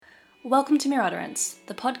Welcome to Mere Utterance,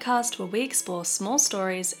 the podcast where we explore small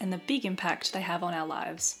stories and the big impact they have on our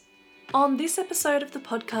lives. On this episode of the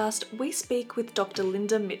podcast, we speak with Dr.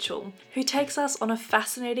 Linda Mitchell, who takes us on a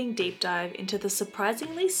fascinating deep dive into the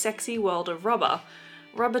surprisingly sexy world of rubber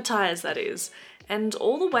tyres that is, and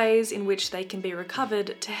all the ways in which they can be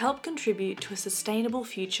recovered to help contribute to a sustainable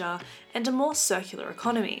future and a more circular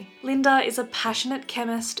economy. Linda is a passionate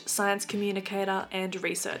chemist, science communicator, and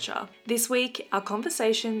researcher. This week, our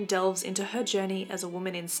conversation delves into her journey as a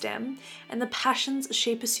woman in STEM and the passions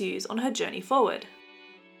she pursues on her journey forward.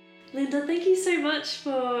 Linda, thank you so much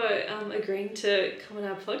for agreeing to come on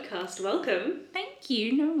our podcast. Welcome. Thank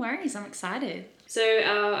you. No worries. I'm excited. So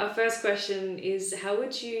our first question is, how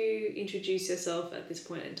would you introduce yourself at this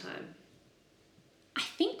point in time? I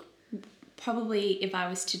think probably if I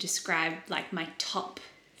was to describe like my top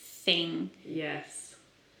thing, Yes.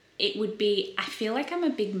 it would be, I feel like I'm a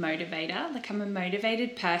big motivator. Like I'm a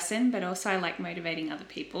motivated person, but also I like motivating other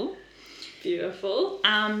people. Beautiful.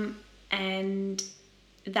 And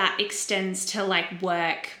that extends to like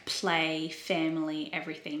work, play, family,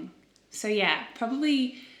 everything. So yeah,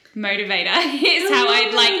 probably motivator is how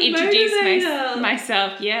I'd like introduce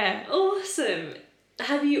myself. Yeah. Awesome.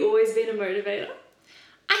 Have you always been a motivator?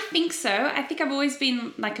 I think so. I think I've always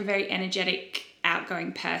been like a very energetic,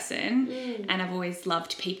 outgoing person, and I've always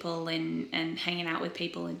loved people and hanging out with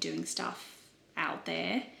people and doing stuff out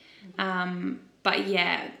there. But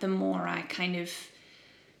yeah, the more I kind of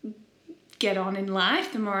get on in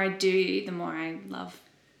life, the more I do, the more I love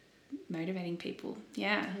motivating people.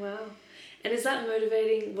 Yeah. Wow. And is that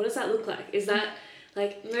motivating? What does that look like? Is that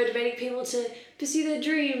like motivating people to pursue their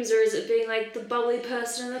dreams, or is it being like the bubbly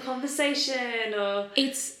person in the conversation, or?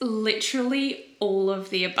 It's literally all of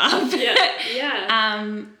the above.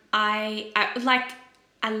 Yeah. I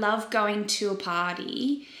love going to a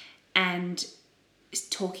party and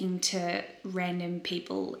talking to random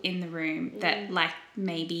people in the room that like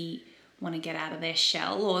maybe want to get out of their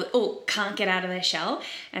shell or can't get out of their shell,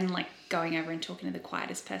 and like going over and talking to the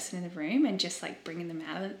quietest person in the room and just like bringing them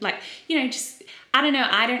out of it. Like, you know, just, I don't know,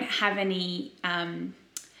 I don't have any, I don't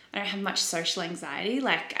have much social anxiety.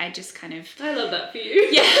 Like I just kind of... I love that for you.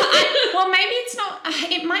 Yeah. Well, maybe it's not,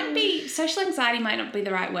 it might be, social anxiety might not be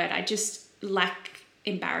the right word. I just lack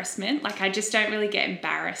embarrassment. Like I just don't really get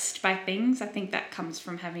embarrassed by things. I think that comes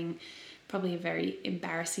from having probably a very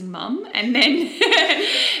embarrassing mum, and then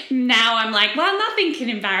now I'm like, well, nothing can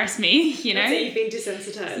embarrass me, you know. So you've been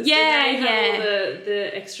desensitized. Yeah, and now you have all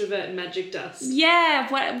the extrovert magic dust. Yeah,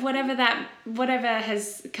 whatever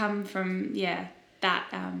has come from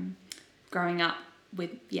that growing up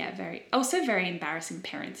with very embarrassing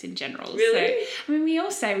parents in general. Really? So I mean, we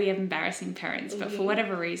all say we have embarrassing parents, but for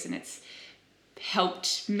whatever reason, it's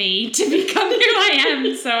helped me to become who I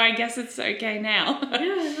am, so I guess it's okay now. Yeah,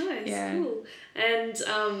 nice. Yeah. Cool.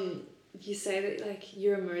 And you say that like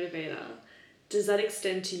you're a motivator. Does that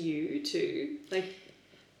extend to you too? Like,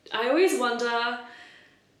 I always wonder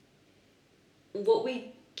what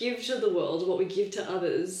we give to the world, what we give to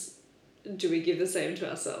others, do we give the same to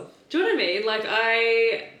ourselves? Do you know what I mean? Like,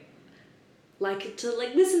 I like to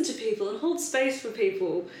like listen to people and hold space for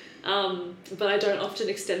people, but I don't often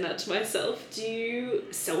extend that to myself. Do you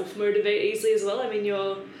self-motivate easily as well? I mean,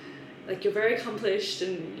 you're very accomplished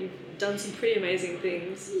and you've done some pretty amazing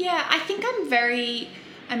things. Yeah, I think I'm very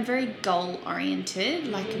goal oriented.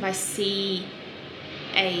 Like if I see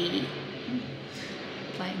a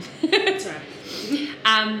plane. That's right.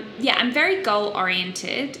 I'm very goal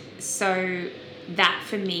oriented, so that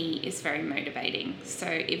for me is very motivating. So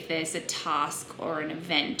if there's a task or an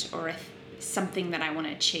event or something that I want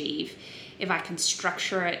to achieve, if I can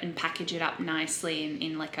structure it and package it up nicely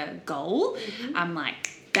in like a goal, I'm like,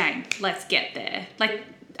 bang, let's get there. Like,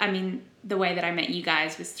 I mean, the way that I met you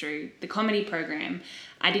guys was through the comedy program.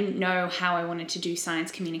 I didn't know how I wanted to do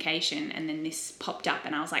science communication, and then this popped up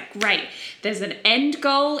and I was like, great, there's an end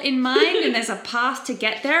goal in mind and there's a path to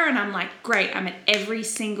get there, and I'm like, great, I'm at every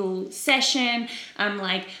single session. I'm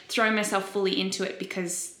like throwing myself fully into it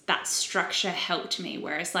because that structure helped me,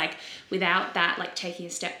 whereas like without that, like taking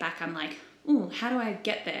a step back, I'm like, ooh, how do I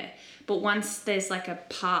get there? But once there's like a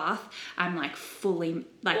path, I'm like fully,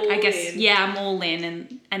 like all I guess, in. yeah, I'm all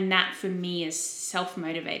in, and that for me is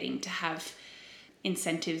self-motivating to have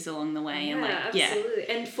incentives along the way. And like, absolutely.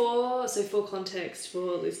 And for context, for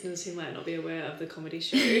listeners who might not be aware of the comedy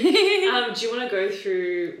show, do you want to go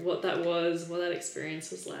through what that was, what that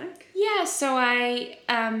experience was like? Yeah, so I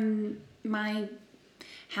my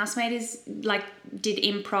housemate did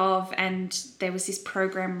improv, and there was this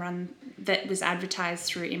program run that was advertised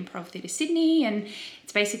through Improv Theatre Sydney, and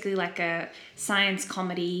it's basically like a science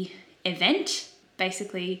comedy event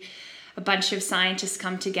basically a bunch of scientists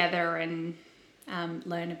come together and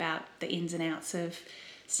learn about the ins and outs of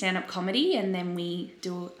stand-up comedy, and then we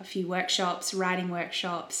do a few workshops, writing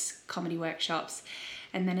workshops, comedy workshops,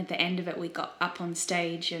 and then at the end of it we got up on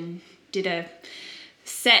stage and did a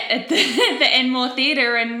set at the Enmore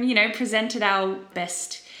Theatre and, you know, presented our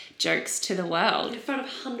best jokes to the world. In front of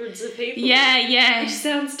hundreds of people. Yeah. Which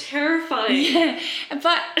sounds terrifying. Yeah,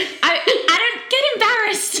 but I don't get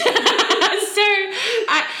embarrassed. So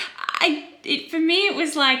for me, it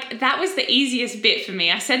was like, that was the easiest bit for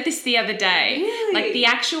me. I said this the other day. Really? Like the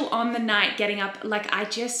actual on the night getting up, like I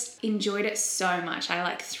just enjoyed it so much. I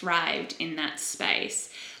like thrived in that space.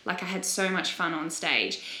 Like I had so much fun on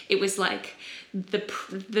stage. It was like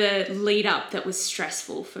the lead up that was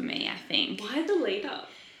stressful for me, I think. Why the lead up?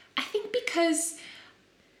 I think because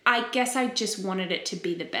I guess I just wanted it to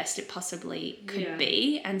be the best it possibly could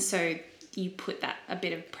be. And so you put that a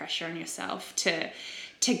bit of pressure on yourself to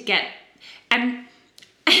get, and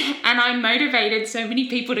I motivated so many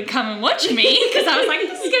people to come and watch me because I was like,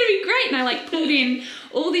 this is going to be great. And I like pulled in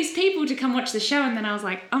all these people to come watch the show. And then I was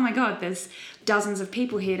like, oh my God, there's dozens of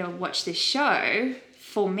people here to watch this show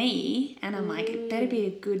for me. And I'm like, it better be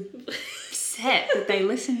a good set that they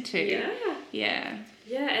listen to. Yeah.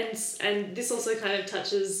 Yeah, and this also kind of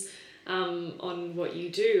touches on what you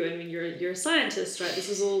do. I mean, you're a scientist, right? This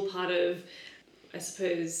is all part of, I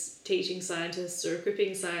suppose, teaching scientists or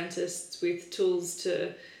equipping scientists with tools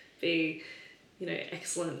to be, you know,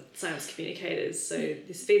 excellent science communicators. So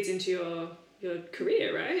this feeds into your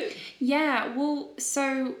career, right? Yeah, well,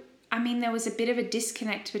 so, I mean, there was a bit of a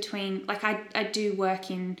disconnect between, like, I do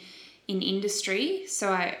work in industry,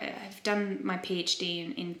 so I've done my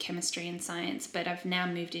PhD in chemistry and science, but I've now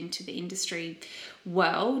moved into the industry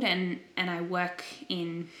world, and I work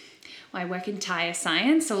in tyre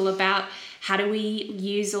science, all about how do we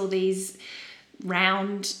use all these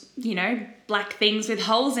round, you know, black things with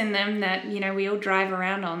holes in them that, you know, we all drive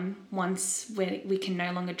around on once we can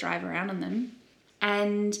no longer drive around on them.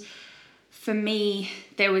 And for me,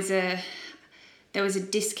 there was a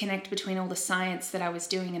disconnect between all the science that I was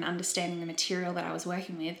doing and understanding the material that I was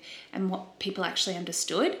working with and what people actually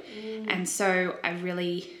understood. And so I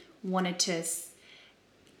really wanted to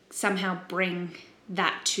somehow bring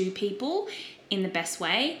that to people in the best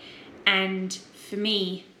way. And for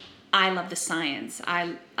me, I love the science.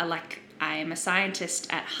 I am a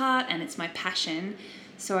scientist at heart, and it's my passion.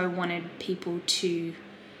 So I wanted people to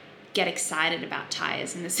get excited about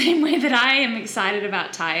tyres in the same way that I am excited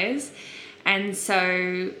about tyres. And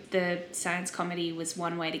so the science comedy was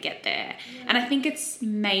one way to get there. Yeah. And I think it's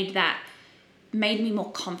made me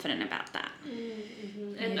more confident about that.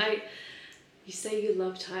 Mm-hmm. And you say you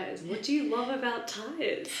love tyres. What do you love about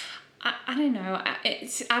tyres? I don't know.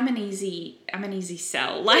 I'm an easy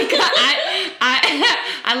sell. Like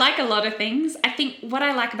I like a lot of things. I think what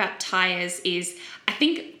I like about tyres is, I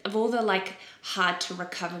think of all the like hard to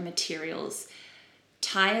recover materials,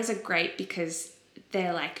 tyres are great because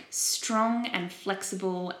they're like strong and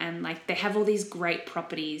flexible, and like they have all these great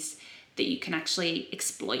properties that you can actually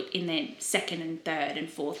exploit in their second and third and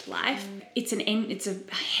fourth life. It's a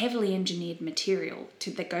heavily engineered material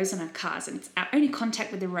that goes on our cars, and it's our only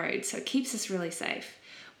contact with the road, so it keeps us really safe.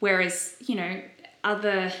 Whereas, you know,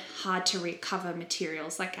 other hard to recover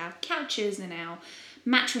materials like our couches and our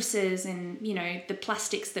mattresses and, you know, the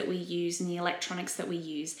plastics that we use and the electronics that we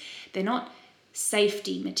use, they're not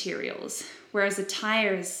safety materials. Whereas a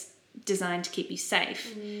tyre is designed to keep you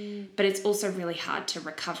safe, but it's also really hard to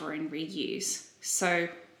recover and reuse. So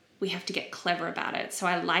we have to get clever about it. So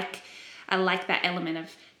I like that element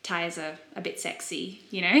of tyres are a bit sexy,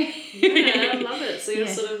 you know? Yeah, I love it. So you're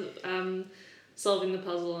sort of solving the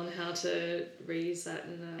puzzle on how to reuse that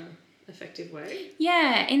in an effective way.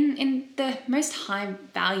 Yeah, in the most high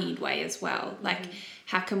valued way as well. Like,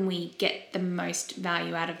 how can we get the most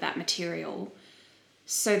value out of that material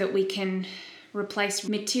so that we can replace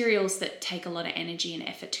materials that take a lot of energy and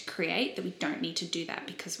effort to create, that we don't need to do that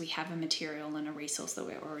because we have a material and a resource that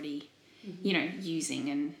we're already, you know,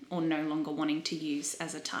 using or no longer wanting to use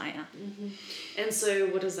as a tyre. And so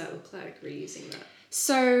what does that look like, reusing that?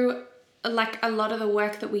 So, like, a lot of the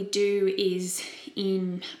work that we do is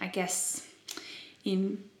in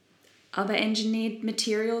other engineered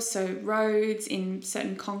materials, so roads, in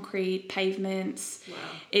certain concrete pavements. Wow.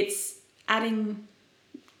 It's adding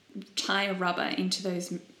tyre rubber into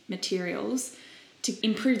those materials to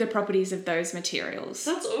improve the properties of those materials.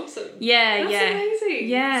 That's awesome. Yeah, That's amazing.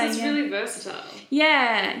 Yeah, so it's really versatile.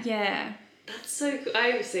 Yeah. That's so cool.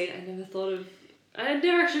 I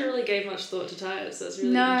never actually really gave much thought to tyres, so it's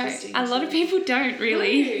really interesting. No, a lot of people don't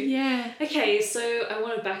really. No. Yeah. Okay, so I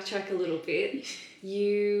want to backtrack a little bit.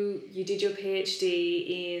 You did your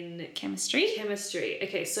PhD in Chemistry.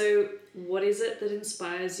 Okay, so what is it that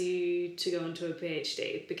inspires you to go into a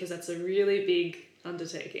PhD? Because that's a really big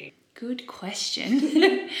undertaking. Good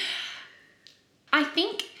question. I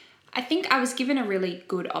think I was given a really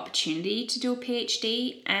good opportunity to do a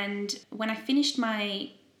PhD, and when I finished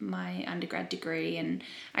my undergrad degree and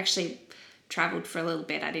actually travelled for a little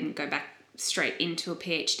bit, I didn't go back straight into a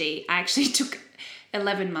PhD. I actually took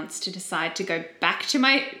 11 months to decide to go back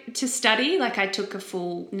to study. Like I took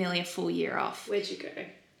nearly a full year off. Where'd you go?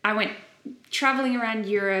 I went traveling around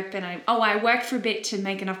Europe, and I worked for a bit to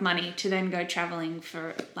make enough money to then go traveling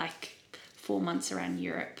for like 4 months around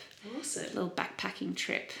Europe. Awesome. A little backpacking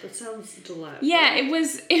trip. That sounds delightful. Yeah, it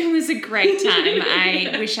was a great time.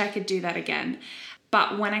 I wish I could do that again.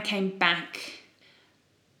 But when I came back,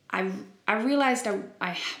 I realized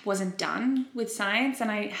I wasn't done with science, and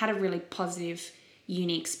I had a really positive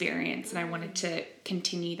uni experience, and I wanted to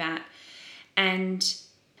continue that. And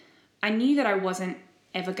I knew that I wasn't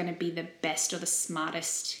ever going to be the best or the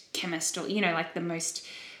smartest chemist or, like the most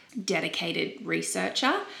dedicated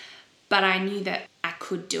researcher. But I knew that I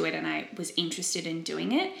could do it, and I was interested in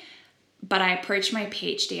doing it. But I approached my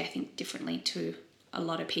PhD, I think, differently to a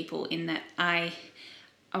lot of people in that I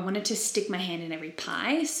wanted to stick my hand in every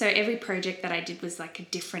pie. So every project that I did was like a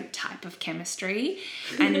different type of chemistry.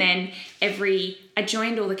 And then I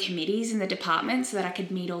joined all the committees in the department so that I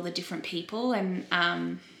could meet all the different people. And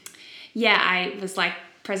I was like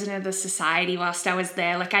president of the society whilst I was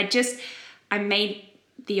there. Like I made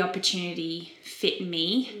the opportunity fit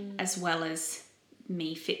me as well as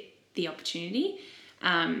me fit the opportunity.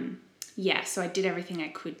 So I did everything I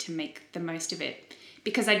could to make the most of it,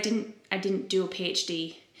 because I didn't do a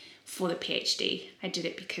PhD for the PhD. I did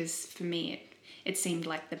it because for me it seemed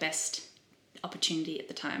like the best opportunity at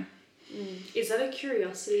the time. Is that a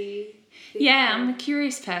curiosity thing? Yeah, I'm a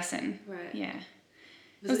curious person. Right. Yeah.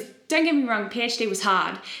 Don't get me wrong, PhD was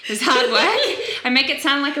hard. It was hard work. I make it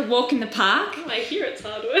sound like a walk in the park. Oh, I hear it's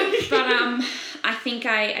hard work. But I think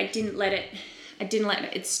I didn't let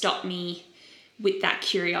it stop me with that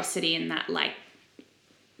curiosity and that like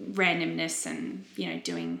randomness and,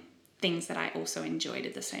 doing things that I also enjoyed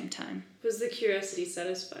at the same time. Was the curiosity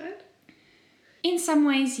satisfied? In some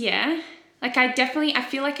ways, yeah. Like I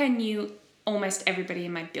feel like I knew almost everybody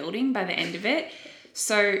in my building by the end of it.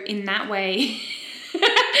 So in that way,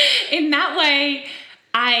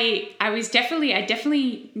 I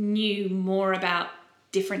definitely knew more about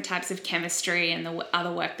different types of chemistry and the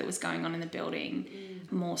other work that was going on in the building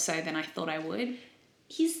more so than I thought I would.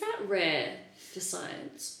 Is that rare for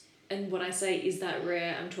science? And when I say is that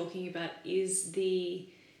rare, I'm talking about is the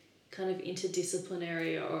kind of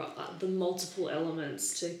interdisciplinary or the multiple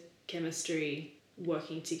elements to chemistry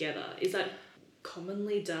working together. Is that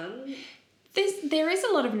commonly done? There is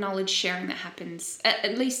a lot of knowledge sharing that happens.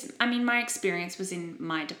 At least, I mean, my experience was in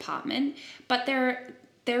my department, but there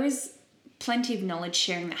is plenty of knowledge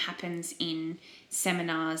sharing that happens in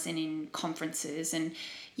seminars and in conferences, and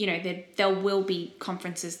there will be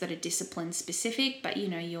conferences that are discipline specific, but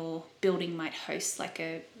your building might host like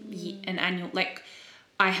an annual, like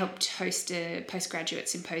I helped host a postgraduate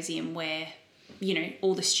symposium where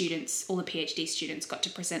all the PhD students got to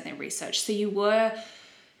present their research, so you were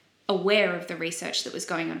aware of the research that was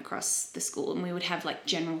going on across the school, and we would have like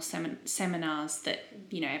general seminars that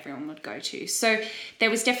everyone would go to. So there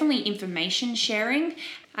was definitely information sharing.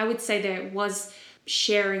 I would say there was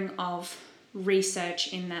sharing of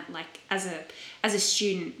research in that, like as a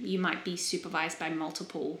student you might be supervised by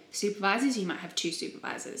multiple supervisors, you might have 2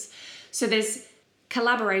 supervisors, so there's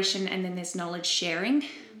collaboration and then there's knowledge sharing,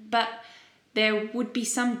 but there would be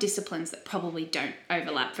some disciplines that probably don't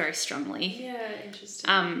overlap very strongly. Yeah,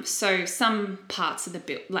 interesting. So some parts of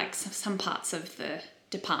some parts of the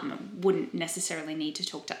department wouldn't necessarily need to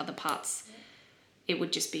talk to other parts. Yeah. It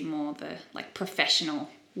would just be more the like professional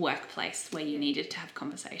workplace where you needed to have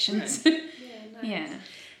conversations. Right. Yeah, nice. Yeah.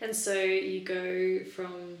 And so you go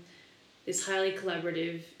from this highly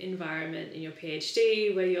collaborative environment in your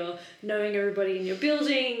PhD where you're knowing everybody in your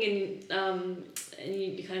building and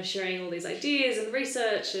you're kind of sharing all these ideas and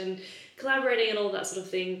research and collaborating and all that sort of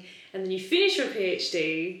thing, and then you finish your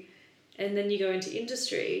PhD and then you go into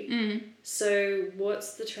industry. So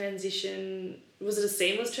what's the transition? Was it a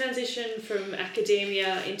seamless transition from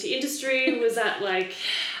academia into industry? Was that like...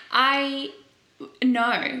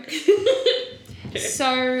 No.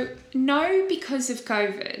 So no, because of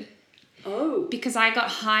COVID. Oh. Because I got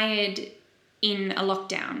hired in a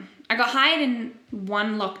lockdown. I got hired in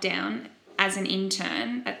one lockdown as an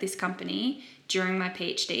intern at this company during my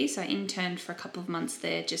PhD. So I interned for a couple of months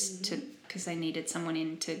there just to because they needed someone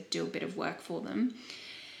in to do a bit of work for them.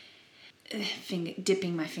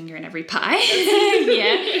 Dipping my finger in every pie.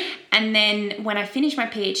 Yeah. And then when I finished my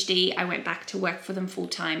PhD, I went back to work for them full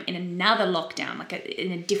time in another lockdown,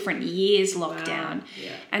 in a different year's lockdown. Wow.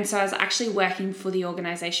 Yeah. And so I was actually working for the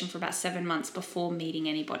organization for about 7 months before meeting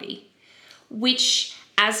anybody, which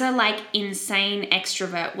as a insane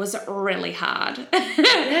extrovert was really hard.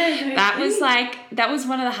 That was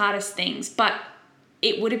one of the hardest things, but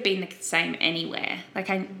it would have been the same anywhere.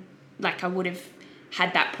 I would have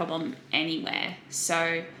had that problem anywhere.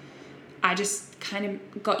 So I just kind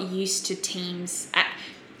of got used to teams.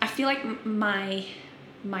 I feel like my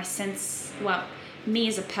sense, me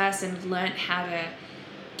as a person learnt how to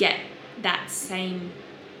get that same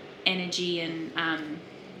energy and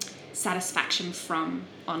satisfaction from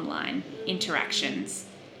online interactions.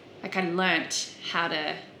 I learnt how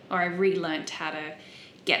to, or I relearnt how to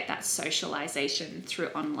get that socialization through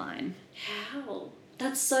online. How?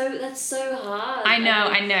 That's so hard. I know.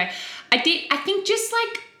 I think just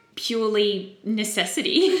purely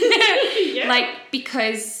necessity. Yeah.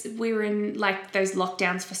 Because we were in those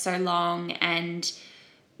lockdowns for so long, and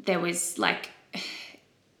there was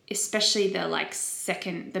especially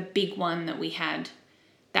the big one that we had.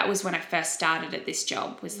 That was when I first started at this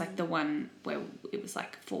job, was the one where it was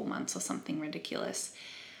 4 months or something ridiculous.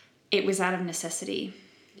 It was out of necessity.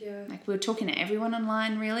 Yeah. We were talking to everyone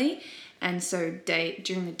online, really. And so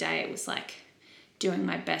during the day, it was doing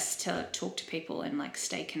my best to talk to people and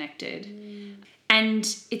stay connected. And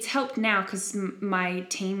it's helped now because my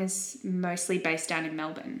team is mostly based down in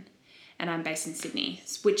Melbourne and I'm based in Sydney,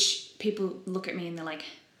 which people look at me and they're like,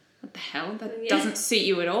 what the hell? That doesn't suit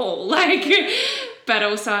you at all. But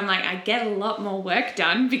also I'm I get a lot more work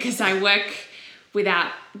done because I work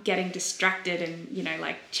without getting distracted and,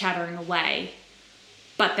 chattering away.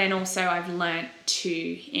 But then also I've learnt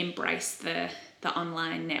to embrace the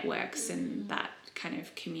online networks and that kind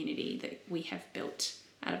of community that we have built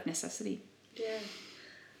out of necessity. Yeah,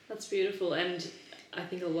 that's beautiful. And I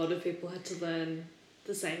think a lot of people had to learn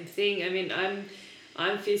the same thing. I mean,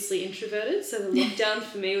 I'm fiercely introverted, so the lockdown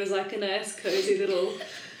for me was a nice, cozy little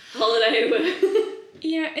holiday where...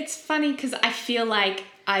 Yeah, it's funny because I feel like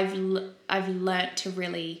I've learnt to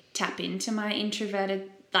really tap into my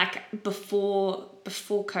introverted, before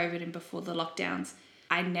COVID and before the lockdowns,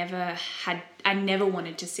 I never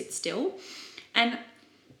wanted to sit still. And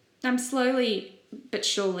I'm slowly but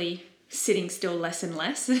surely sitting still less and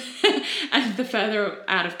less and the further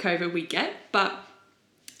out of COVID we get. But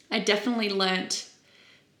I definitely learnt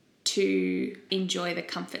to enjoy the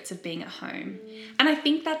comforts of being at home. And I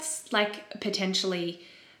think that's potentially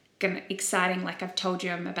exciting. I've told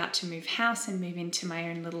you, I'm about to move house and move into my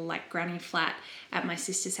own little granny flat at my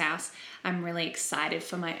sister's house. I'm really excited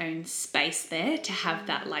for my own space there, to have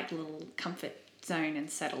that little comfort zone and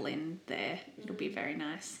settle in there. It'll be very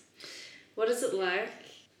nice. What is it like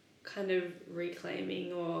kind of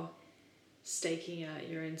reclaiming or staking out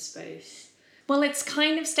your own space? Well, it's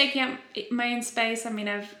kind of staking out my own space. I mean,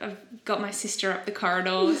 I've got my sister up the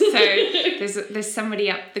corridor, so there's somebody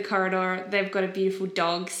up the corridor. They've got a beautiful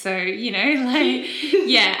dog, so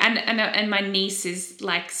yeah. And my niece is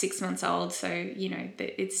 6 months old, so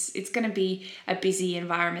it's going to be a busy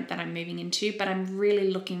environment that I'm moving into. But I'm really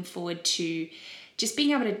looking forward to just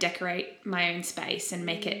being able to decorate my own space and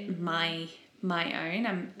make it my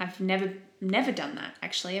own. I've never done that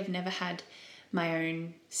actually. I've never had my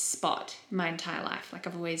own spot my entire life.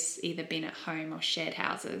 I've always either been at home or shared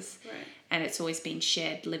houses. Right. And it's always been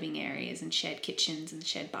shared living areas and shared kitchens and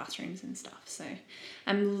shared bathrooms and stuff. So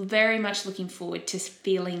I'm very much looking forward to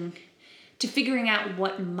figuring out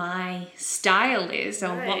what my style is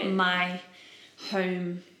or what my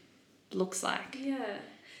home looks like. Yeah.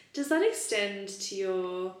 Does that extend to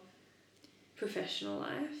your professional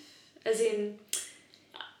life? As in,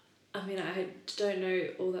 I mean, I don't know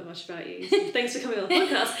all that much about you. So thanks for coming on the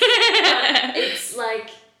podcast. But it's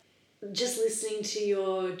just listening to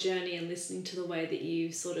your journey and listening to the way that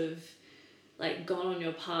you've sort of gone on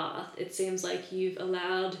your path. It seems like you've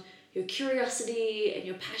allowed your curiosity and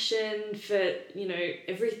your passion for,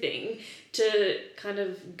 everything to kind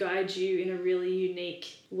of guide you in a really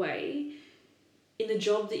unique way. In the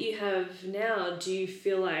job that you have now, do you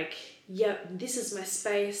feel yep, this is my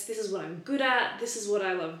space, this is what I'm good at, this is what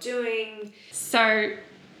I love doing? So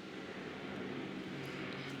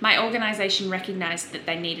my organisation recognised that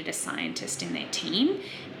they needed a scientist in their team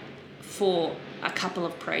for a couple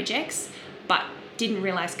of projects, but didn't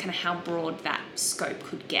realise kind of how broad that scope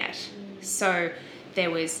could get. So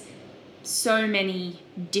there was so many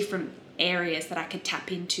different areas that I could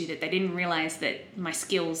tap into that they didn't realise that my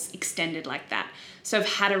skills extended like that. So I've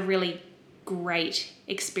had to really great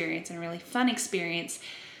experience and a really fun experience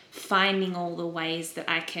finding all the ways that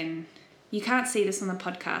I can. You can't see this on the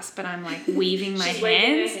podcast, but I'm like weaving my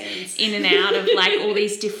hands in and out of like all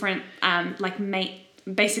these different,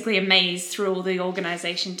 basically a maze through all the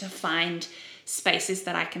organization to find spaces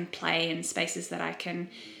that I can play and spaces that I can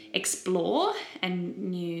explore and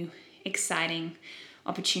new exciting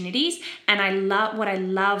opportunities. And what I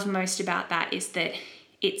love most about that is that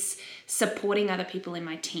it's supporting other people in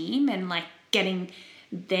my team and like getting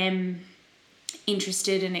them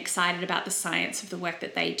interested and excited about the science of the work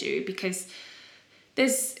that they do, because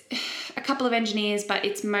there's a couple of engineers, but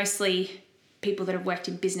it's mostly people that have worked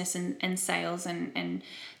in business and sales and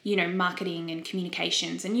marketing and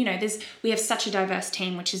communications. And, we have such a diverse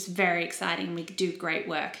team, which is very exciting. We do great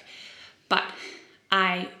work, but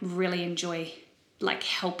I really enjoy like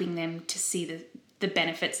helping them to see the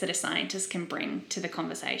benefits that a scientist can bring to the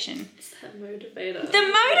conversation. It's that motivator. The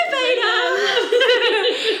motivator!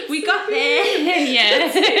 We got there.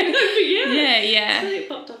 Yeah. Yeah. It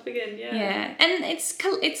popped up again, yeah. Yeah. And it's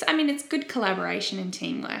good collaboration and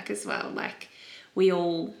teamwork as well. Like we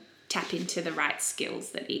all tap into the right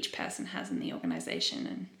skills that each person has in the organisation,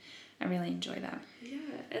 and I really enjoy that. Yeah.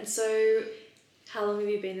 And so how long have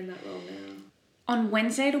you been in that role now? On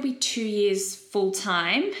Wednesday, it'll be 2 years full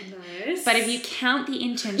time. Nice. But if you count the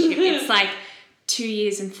internship, it's like 2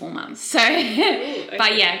 years and 4 months. So, okay.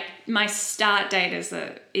 But yeah, my start date is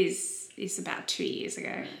about 2 years ago.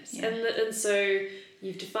 Nice. Yeah. And so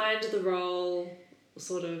you've defined the role,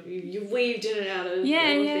 sort of, you've weaved in and out of all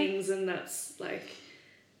the things, and that's like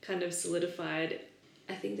kind of solidified.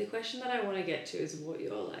 I think the question that I want to get to is what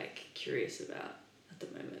you're like curious about at the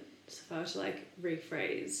moment. So if I were to like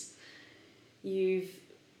rephrase, you've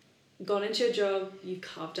gone into your job, you've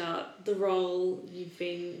carved out the role, you've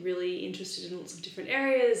been really interested in lots of different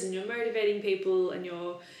areas, and you're motivating people and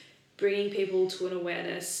you're bringing people to an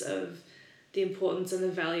awareness of the importance and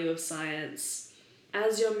the value of science.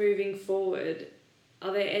 As you're moving forward,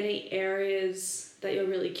 are there any areas that you're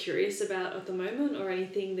really curious about at the moment, or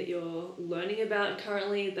anything that you're learning about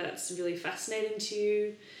currently that's really fascinating to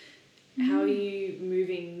you? How are you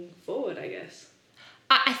moving forward, I guess?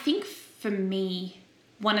 I think for me,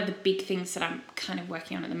 one of the big things that I'm kind of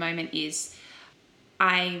working on at the moment is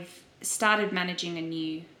I've started managing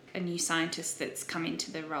a new scientist that's come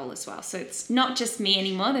into the role as well. So it's not just me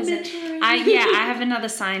anymore. I have another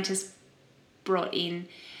scientist brought in,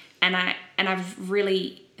 and I've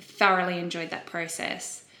really thoroughly enjoyed that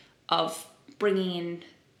process of bringing in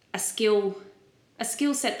a skill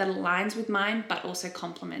set that aligns with mine, but also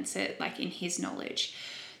complements it, like in his knowledge.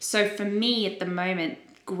 So for me at the moment,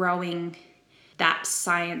 growing that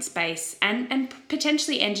science base and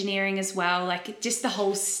potentially engineering as well, like just the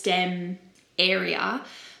whole STEM area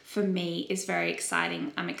for me is very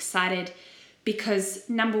exciting. I'm excited because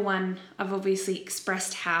number one, I've obviously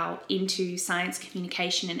expressed how into science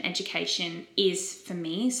communication and education is for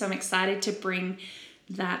me. So I'm excited to bring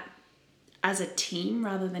that as a team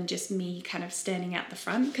rather than just me kind of standing out the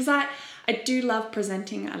front, because I do love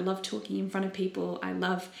presenting. I love talking in front of people. I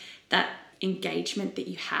love that engagement that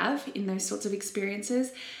you have in those sorts of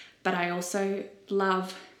experiences, but I also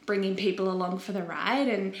love bringing people along for the ride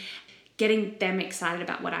and getting them excited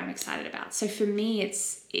about what I'm excited about. So for me,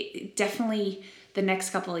 it definitely the next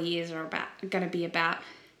couple of years are going to be about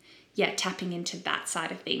tapping into that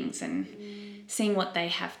side of things and seeing what they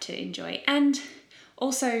have to enjoy. And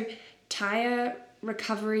also tyre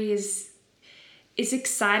recovery is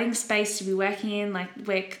exciting space to be working in.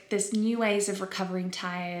 Like there's new ways of recovering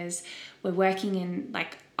tyres. We're working in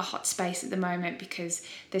like a hot space at the moment because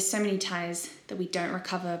there's so many tyres that we don't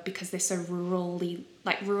recover because they're so rurally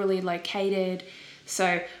located.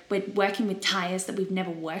 So we're working with tyres that we've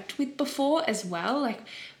never worked with before as well. Like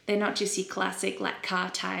they're not just your classic like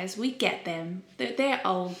car tyres. We get them. They're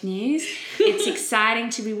old news. It's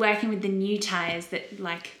exciting to be working with the new tyres that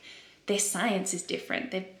like their science is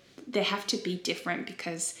different. They have to be different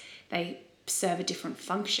because they serve a different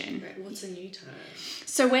function. Right, what's a new tyre?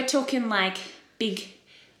 So we're talking like big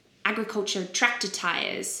agriculture tractor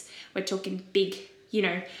tyres. We're talking big,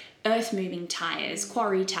 earth moving tyres,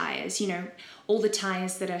 quarry tyres, all the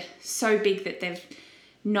tyres that are so big that they've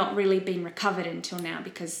not really been recovered until now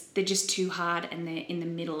because they're just too hard and they're in the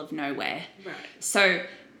middle of nowhere. Right. So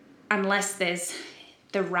unless there's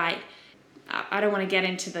the right, I don't want to get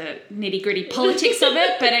into the nitty gritty politics of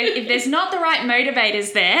it, but if there's not the right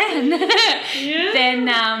motivators there,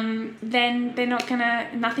 then they're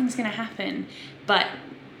not nothing's gonna happen. But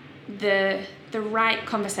the right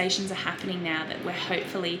conversations are happening now that we're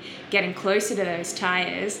hopefully getting closer to those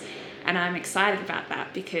tyres, and I'm excited about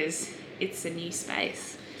that because it's a new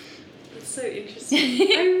space. That's so interesting.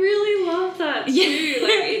 I really love that too.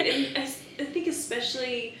 Yeah. I think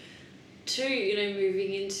especially too,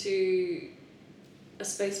 moving into a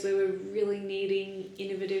space where we're really needing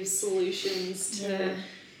innovative solutions to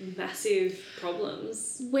massive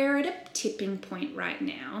problems. We're at a tipping point right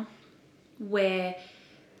now where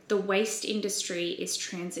the waste industry is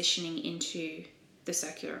transitioning into the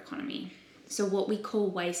circular economy. So what we call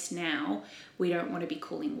waste now, we don't want to be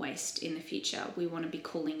calling waste in the future. We want to be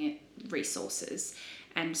calling it resources.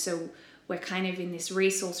 And so we're kind of in this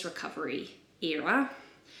resource recovery era,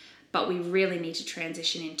 but we really need to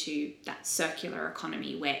transition into that circular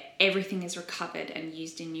economy where everything is recovered and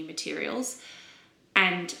used in new materials.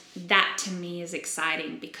 And that to me is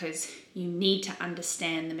exciting because you need to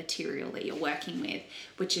understand the material that you're working with,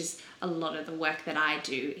 which is a lot of the work that I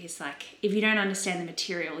do. Is like, if you don't understand the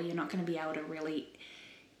material, you're not going to be able to really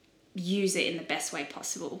use it in the best way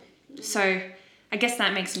possible. So I guess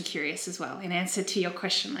that makes me curious as well. In answer to your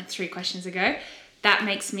question, like 3 questions ago, that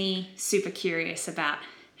makes me super curious about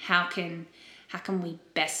how can we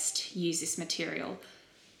best use this material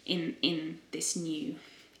in this new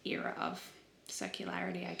era of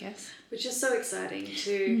circularity, I guess. Which is so exciting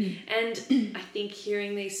too. And I think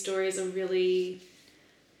hearing these stories are really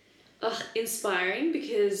inspiring,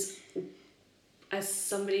 because as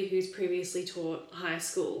somebody who's previously taught high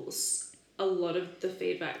schools, a lot of the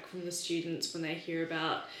feedback from the students when they hear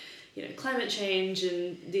about, climate change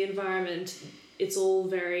and the environment, it's all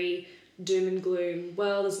very doom and gloom.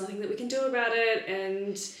 Well, there's nothing that we can do about it,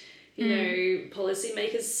 and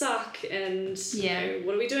policymakers suck, and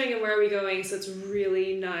what are we doing and where are we going? So it's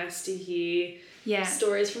really nice to hear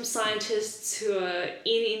stories from scientists who are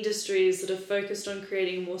in industries that are focused on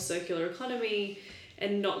creating a more circular economy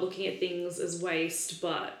and not looking at things as waste,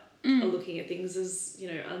 but are looking at things as,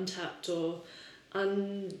 untapped or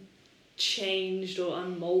unchanged or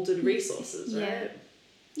unmolded resources, right?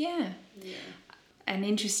 Yeah. An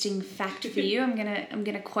interesting fact for you. I'm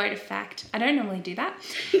gonna quote a fact. I don't normally do that,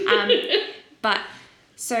 but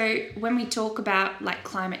so when we talk about like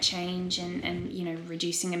climate change and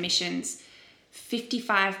reducing emissions,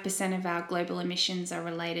 55% of our global emissions are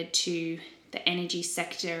related to the energy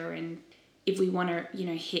sector, and if we want to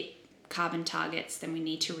hit carbon targets, then we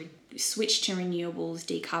need to switch to renewables,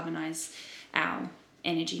 decarbonize our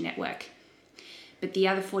energy network. But the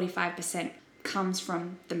other 45% comes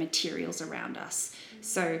from the materials around us.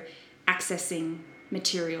 So accessing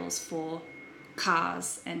materials for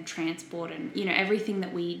cars and transport and everything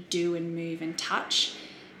that we do and move and touch,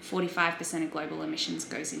 45% of global emissions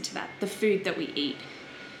goes into that. The food that we eat,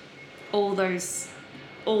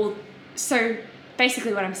 so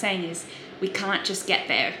basically what I'm saying is we can't just get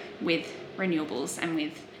there with renewables and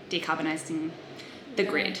with decarbonizing the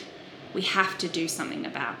grid. We have to do something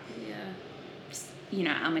about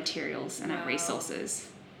our materials and our resources.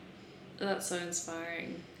 That's so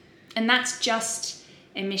inspiring. And that's just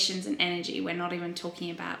emissions and energy. We're not even talking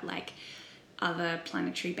about like other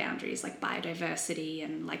planetary boundaries like biodiversity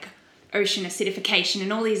and like ocean acidification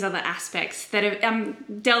and all these other aspects that are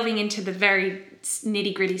delving into the very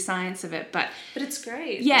nitty gritty science of it. But it's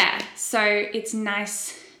great. Yeah. So it's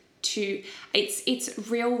nice to, it's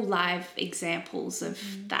real live examples of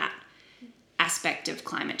that aspect of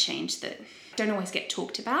climate change that don't always get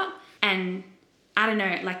talked about. And I don't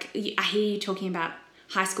know, like I hear you talking about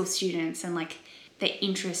high school students and like their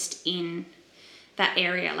interest in that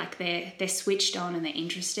area, like they're switched on and they're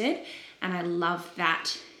interested, and I love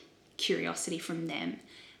that curiosity from them,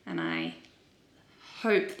 and I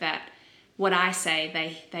hope that what I say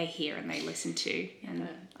they hear and they listen to, and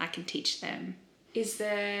I can teach them. Is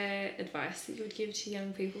there advice that you would give to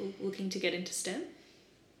young people looking to get into STEM?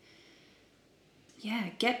 Yeah,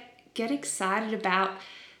 get excited about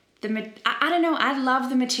I don't know, I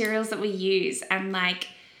love the materials that we use, and like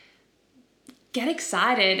get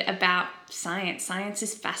excited about science. Science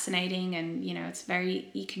is fascinating, and it's very,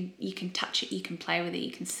 you can touch it, you can play with it,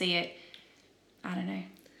 you can see it. I don't know.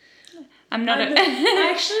 I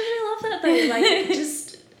actually really love that though. Like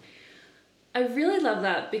I really love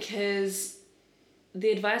that, because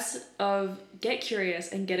the advice of get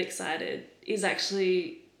curious and get excited is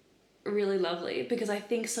actually really lovely, because I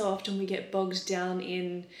think so often we get bogged down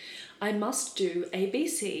in I must do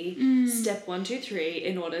ABC, step 1, 2, 3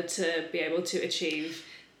 in order to be able to achieve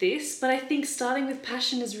this. But I think starting with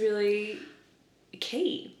passion is really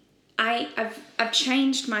key. I've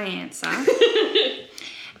changed my answer.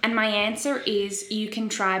 And my answer is you can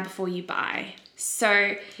try before you buy.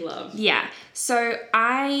 So love. Yeah. So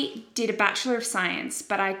I did a Bachelor of Science,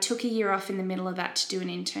 but I took a year off in the middle of that to do an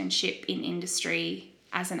internship in industry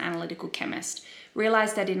as an analytical chemist.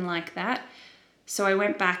 Realized I didn't like that. So I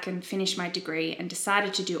went back and finished my degree and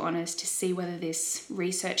decided to do honours to see whether this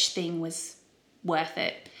research thing was worth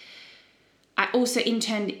it. I also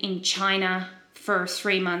interned in China for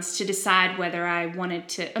 3 months to decide whether I wanted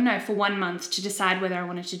to, for 1 month to decide whether I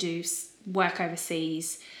wanted to do work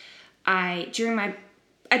overseas. I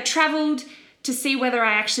travelled to see whether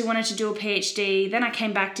I actually wanted to do a PhD. Then I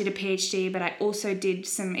came back, did a PhD, but I also did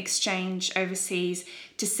some exchange overseas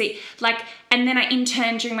to see, and then I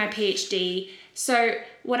interned during my PhD. So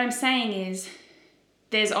what I'm saying is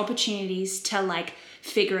there's opportunities to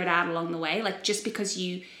figure it out along the way. Just because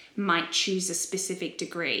you might choose a specific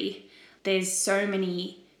degree, there's so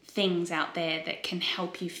many things out there that can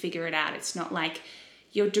help you figure it out. It's not like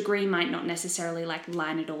your degree might not necessarily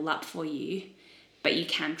line it all up for you, but you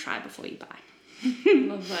can try before you buy.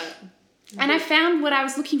 Love that. And I found what I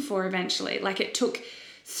was looking for eventually. It took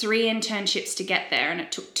 3 internships to get there, and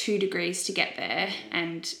it took 2 degrees to get there,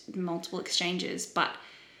 and multiple exchanges. But,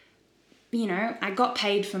 I got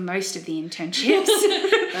paid for most of the internships.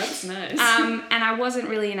 That's nice. And I wasn't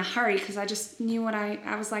really in a hurry because I just knew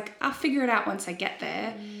I was like, I'll figure it out once I get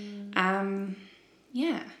there.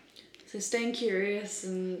 Yeah. So staying curious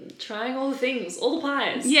and trying all the things, all the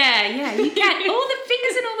pies. Yeah, you get all the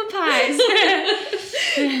fingers in all the pies.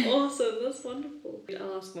 Awesome, that's wonderful.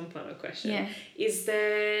 I'll ask one final question. Yeah. Is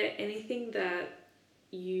there anything that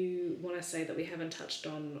you want to say that we haven't touched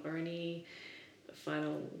on, or any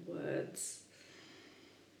final words?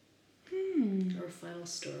 Or a final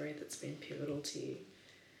story that's been pivotal to you?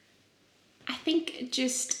 I think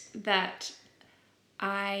just that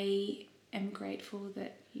I am grateful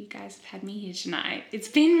that you guys have had me here tonight. It's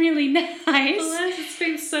been really nice. Yes, it's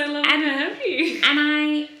been so lovely to have you. And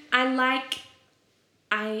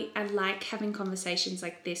I like having conversations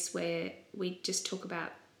like this where we just talk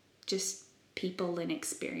about just people and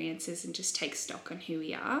experiences and just take stock on who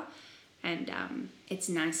we are. And it's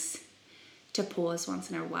nice to pause once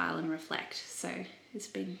in a while and reflect. So it's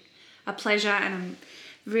been a pleasure, and I'm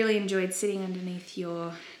really enjoyed sitting underneath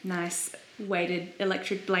your nice weighted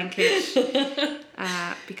electric blanket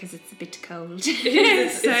because it's a bit cold.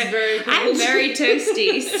 It's very cold. I'm very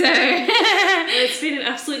toasty. So it's been an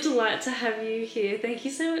absolute delight to have you here. Thank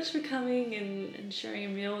you so much for coming and sharing a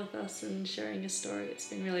meal with us and sharing your story. It's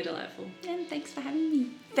been really delightful. And thanks for having me.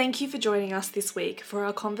 Thank you for joining us this week for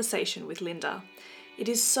our conversation with Linda. It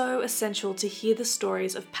is so essential to hear the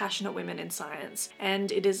stories of passionate women in science,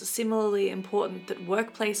 and it is similarly important that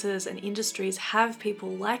workplaces and industries have people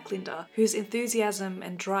like Linda whose enthusiasm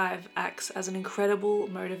and drive acts as an incredible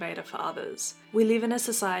motivator for others. We live in a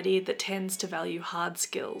society that tends to value hard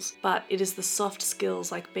skills, but it is the soft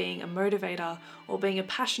skills like being a motivator or being a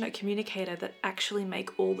passionate communicator that actually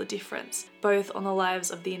make all the difference, both on the lives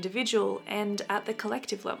of the individual and at the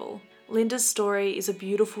collective level. Linda's story is a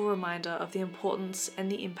beautiful reminder of the importance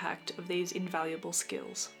and the impact of these invaluable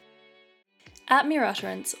skills. At Mere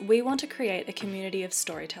Utterance, we want to create a community of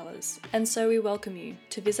storytellers, and so we welcome you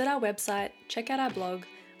to visit our website, check out our blog,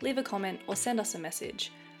 leave a comment, or send us a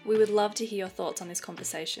message. We would love to hear your thoughts on this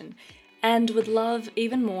conversation, and would love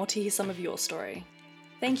even more to hear some of your story.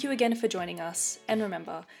 Thank you again for joining us, and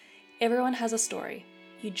remember, everyone has a story.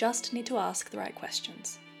 You just need to ask the right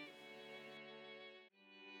questions.